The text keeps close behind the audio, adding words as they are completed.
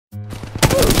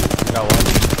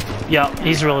Yeah,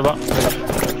 he's really low.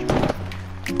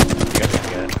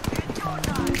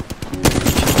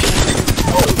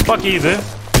 Fuck you, boo.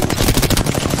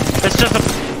 It's just a.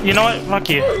 You know what? Fuck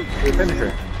you.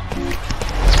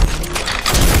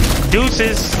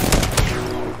 Deuces.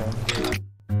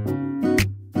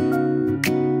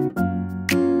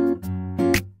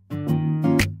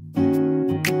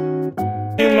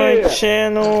 My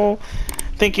channel.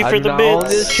 Thank you for the bits.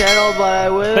 This channel, but I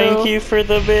will. Thank you for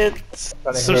the bits.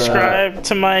 Subscribe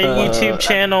to my YouTube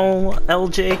channel,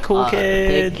 Ljkoolkid.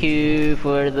 Thank you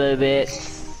for the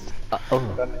bits.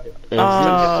 I'm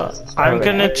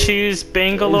gonna choose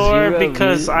Bangalore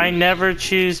because I never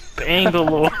choose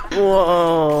Bangalore.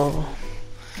 Whoa.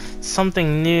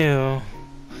 Something new.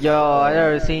 Yo, I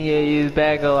never seen you use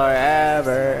Bangalore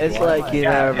ever. It's like you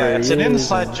never. Yeah, it's an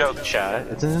inside joke, chat.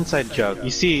 It's an inside joke.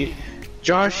 You see,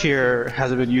 Josh here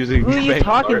hasn't been using. Who are you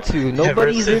talking to?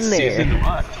 Nobody's in there.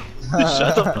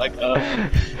 Shut the fuck up.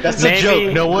 That's a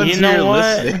joke. No one's here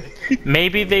listening.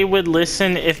 Maybe they would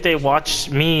listen if they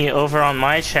watched me over on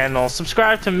my channel.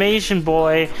 Subscribe to Masian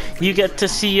Boy. You get to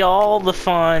see all the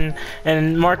fun.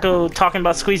 And Marco talking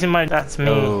about squeezing my. That's me.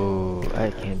 Oh,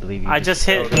 I can't believe you. I just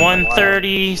hit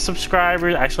 130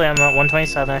 subscribers. Actually, I'm at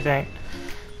 127, I think.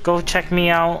 Go check me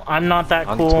out. I'm not that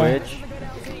cool. On Twitch?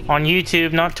 On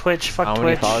YouTube, not Twitch. Fuck Twitch. How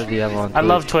many followers do you have on Twitch? I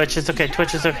love Twitch. It's okay.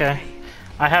 Twitch is okay.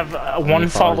 I have one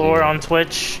follower on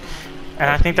Twitch. And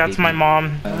I think that's my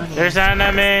mom. There's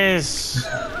enemies!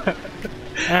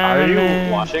 Are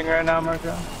you watching right now,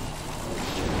 Marco?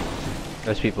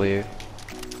 There's people here.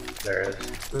 There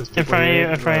is. In front of you,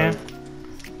 in front of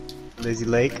you. Lazy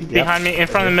Lake. Behind me, in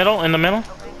front of the middle, in the middle.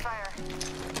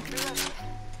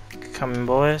 Coming,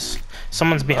 boys.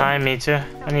 Someone's behind me, too.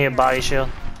 I need a body shield.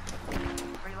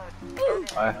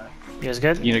 Bye. You guys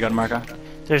good? You need a gun, Marco?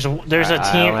 There's a team.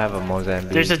 I don't have a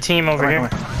Mozambique. There's a team over here.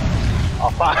 Oh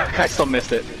fuck, I still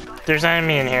missed it. There's an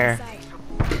enemy in here.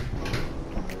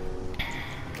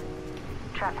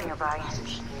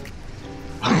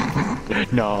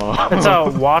 No. It's a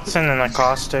Watson and a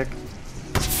caustic.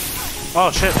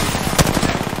 Oh shit.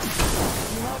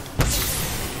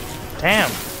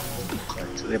 Damn.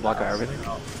 So they block out everything?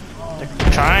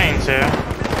 They're trying to.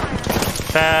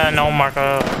 No,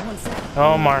 Marco.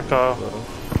 No, Marco.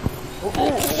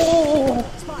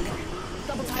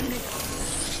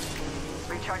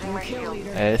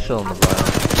 Hey, it's still in the bottom.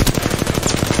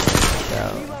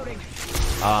 Yeah.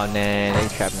 Oh man, they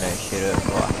trapping that shit up.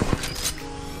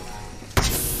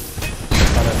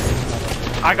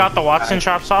 I got the Watson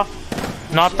chops off.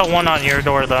 Not the one on your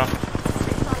door though.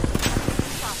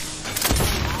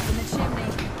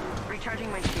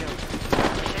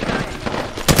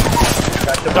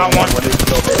 Got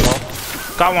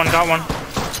one. Got one.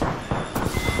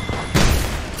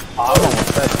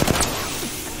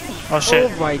 Oh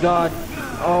shit. Oh my god.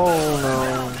 Oh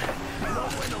no.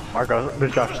 Marco,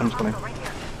 there's Josh, someone's coming.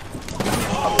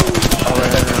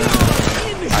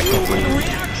 I can't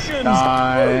believe.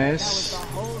 Nice.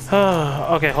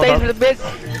 Okay, hold Thanks up. for the bits.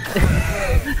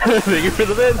 Thank you for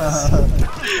the bits.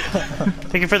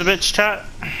 Thank you for the bitch chat.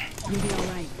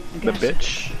 The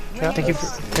bitch? Thank you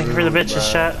for the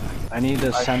bitches chat. I need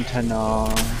a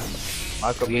sentinel.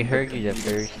 Marco, We heard you the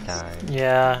first time.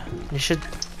 Yeah, you should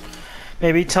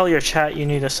maybe tell your chat you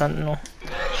need a sentinel.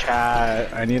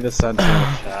 Chat. I need a sentinel,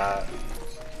 chat.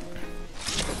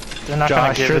 They're not gonna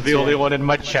Josh, give you're it the to only you. one in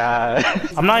my chat.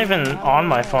 I'm not even on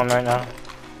my phone right now.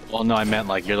 Well, no, I meant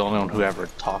like you're the only one who ever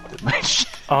talked in my chat.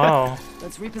 Oh.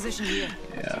 Let's reposition here.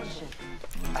 Yeah.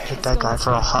 I hit that guy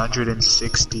for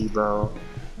 160, bro.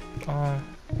 Oh.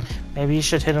 Maybe you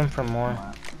should hit him for more.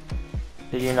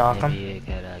 Did you knock him? Maybe you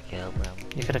gotta kill him.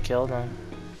 You could have killed him.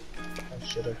 I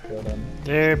should have killed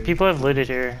him. People have looted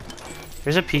here.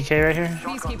 There's a PK right here.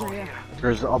 Peacekeeper here.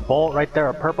 There's a bolt right there,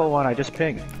 a purple one. I just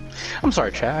pinged. I'm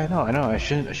sorry, chat. I know. I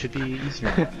should be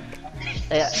easier.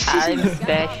 I'm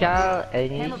special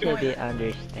and you should be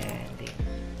understanding.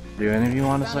 Do any of you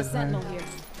want to Got a suck sentinel me? here.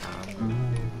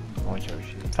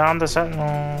 Found the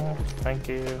sentinel. Thank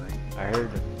you. I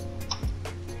heard it.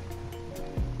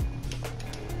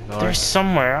 There's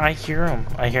somewhere. I hear him.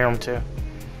 I hear him too.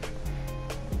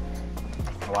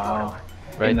 Wow.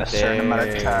 Right In a certain amount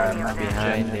of time, there,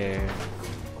 behind there.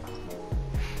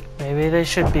 Maybe they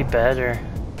should be better.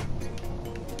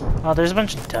 Oh, there's a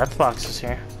bunch of death boxes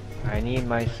here. I need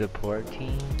my support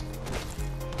team.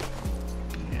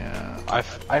 Yeah.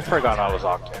 I forgot I was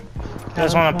Octane. You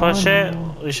guys want to push it?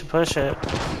 We should push it.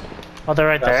 Oh, they're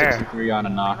right there. 63 on a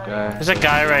knock guy. There's a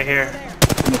guy right here.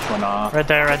 Which one off? Right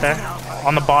there, right there.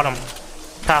 On the bottom.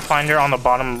 Pathfinder on the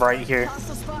bottom right here.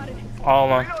 All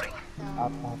alone.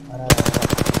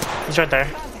 He's right there.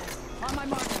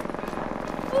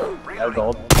 Got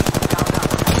gold.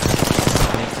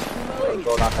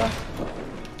 Gold not done.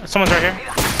 Someone's right here.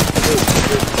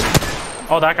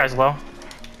 Oh, that guy's low.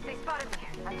 They spotted me.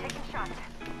 I'm taking shots.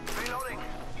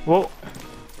 Whoa.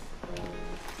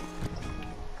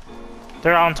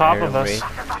 They're on top of us.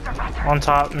 On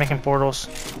top, making portals.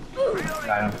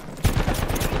 Got him.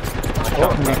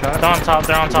 They're on top,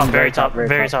 they're on top, very top,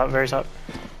 very top, very top.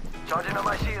 Charging on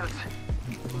my shields.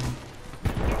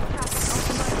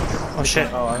 Oh shit.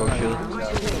 Oh,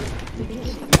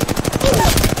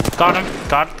 Got him.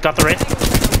 Got the wraith.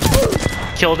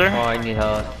 Killed her. Oh, I need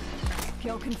help.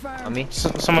 Kill confirmed. On me?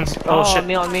 Someone's. Oh shit.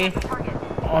 On me.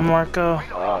 On Marco. We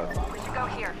should go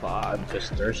here. I'm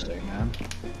just thirsty, man.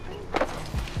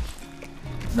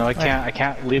 No, I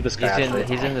can't leave this guy.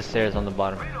 He's in the stairs on the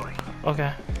bottom.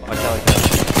 Okay. Watch out.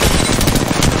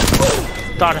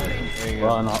 Got him.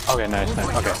 Well, no. Okay, nice.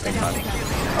 Okay, thank God.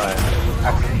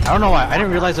 I don't know why. I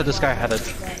didn't realize that this guy had a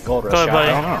gold rush. Go ahead,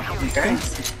 buddy. I don't know. Okay.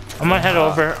 I'm gonna head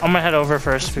over. I'm gonna head over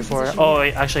first before. Oh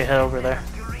wait, actually head over there.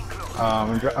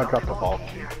 I'll drop the ball.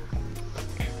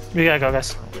 We gotta go,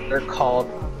 guys. They're called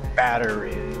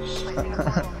batteries.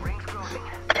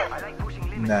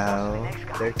 No,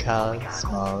 they're called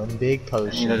small and big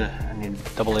potions. I need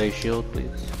AA shield, please.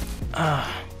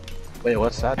 Wait,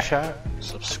 what's that, chat?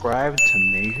 Subscribe to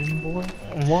Asian Boy?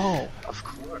 Whoa. Of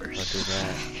course. Don't do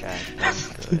that, chat.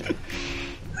 Don't do it.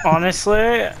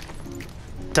 Honestly,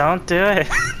 don't do it.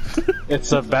 It's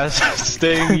the best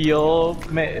thing you'll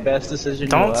make. Best decision.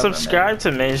 Don't subscribe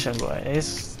to Asian Boy.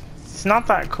 It's not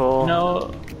that cool.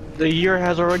 No, the year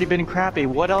has already been crappy.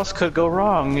 What else could go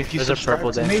wrong if you There's a subscribe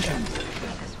purple to there. Asian?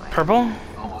 Purple?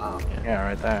 Yeah,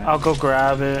 right there. I'll go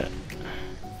grab it.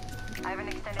 I have an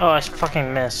extended Oh, I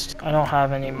fucking missed. I don't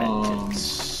have any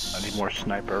medkits. I need more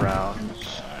sniper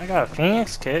rounds. I got a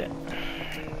Phoenix kit.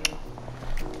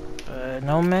 But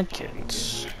no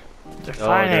medkits. They're Oh, they're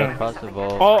fighting. across the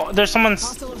vault. Oh, there's someone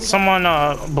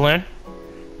balloon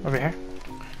over here.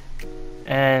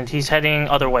 And he's heading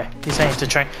other way. He's heading to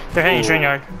train. They're heading train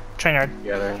yard. Train yard.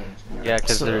 Yeah, they're. Yeah,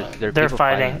 because So they're they're people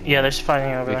fighting. Yeah, they're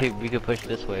fighting over there. We could push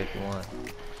this way if you want.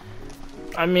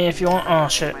 I mean, if you want. Oh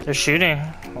shit, they're shooting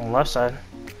on the left side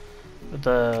with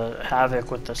the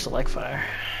havoc with the select fire.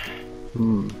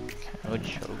 Hmm. No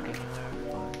choking.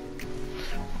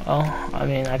 Oh, I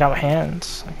mean, I got my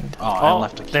hands. I can... I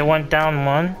left a they went down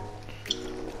one.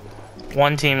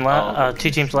 One team left. Oh. 2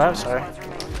 teams left. Sorry.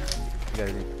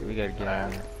 We gotta get out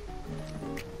of here.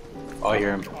 Oh, I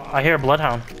hear him. I hear a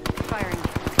bloodhound. firing.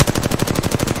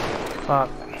 Fuck.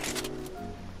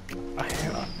 I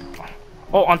hear...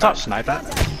 Oh, on top. Snipe that.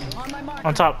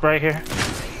 On top, right here.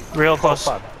 Real close.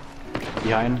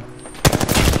 Behind.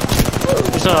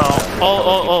 So,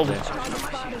 oh.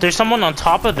 There's someone on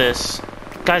top of this.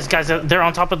 Guys, they're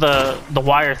on top of the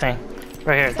wire thing.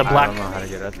 Right here, the I black. don't know how to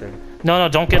get up there. No,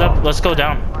 don't get up. Let's go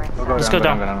down. Let's go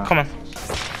down. Come on.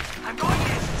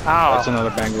 That's Ow.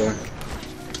 another Bangalore.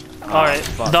 Alright,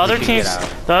 fuck, the other we can get team's out.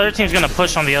 the other team's gonna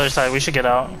push on the other side. We should get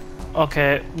out.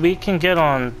 Okay, we can get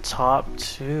on top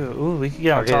too. Ooh, we can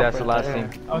get on Okay, top. that's the right last there.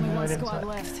 team. Only one squad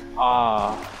left.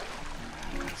 Ah.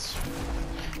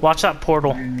 Watch that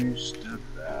portal.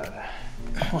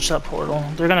 Watch that portal.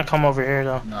 They're gonna come over here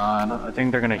though. No, I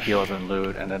think they're gonna heal and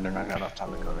loot, and then they're not gonna have enough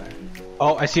time to go there.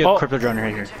 Oh, I see a crypto drone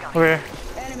right here. Over here.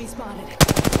 Enemy spotted. I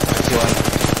see one.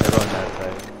 They're on that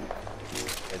side.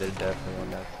 Yeah, they're definitely on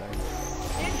that side.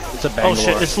 It's a Bangalore. Oh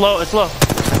shit, it's low, it's low.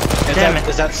 Damn it.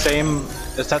 It's that same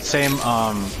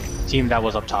team that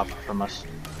was up top from us.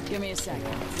 Give me a second.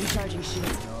 Recharging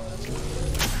shields.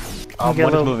 I'll get a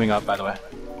One is little- moving up, by the way.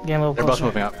 Get a little They're both closer.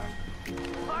 moving up.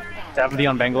 70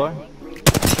 on Bangalore.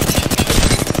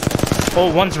 Oh,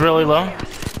 one's really low.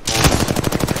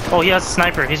 Oh, he has a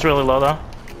sniper. He's really low though.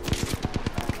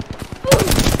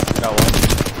 Got one.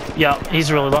 Yeah, he's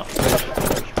really low. You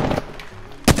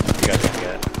got it.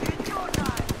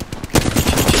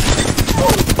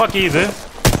 Fuck you, dude.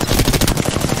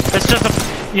 It's just a.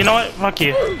 You know what? Fuck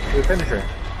you. We finish her.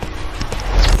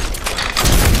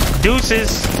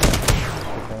 Deuces.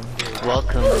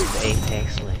 Welcome to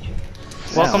Apex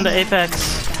Legends. Welcome to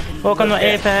Apex. Welcome to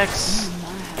Apex.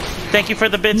 Thank you for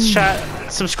the bits, chat.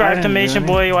 Subscribe to Mation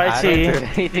Boy I didn't do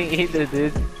YT. anything either,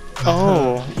 dude.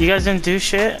 Oh, you guys didn't do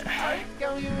shit?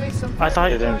 I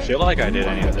thought. It didn't feel like I did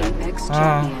anything.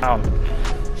 Oh,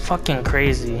 fucking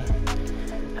crazy.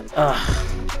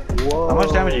 How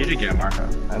much damage did you get, Marco?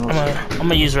 I don't see. I'm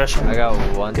gonna use restroom. I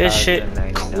got one. Good shit.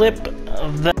 Clip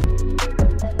that.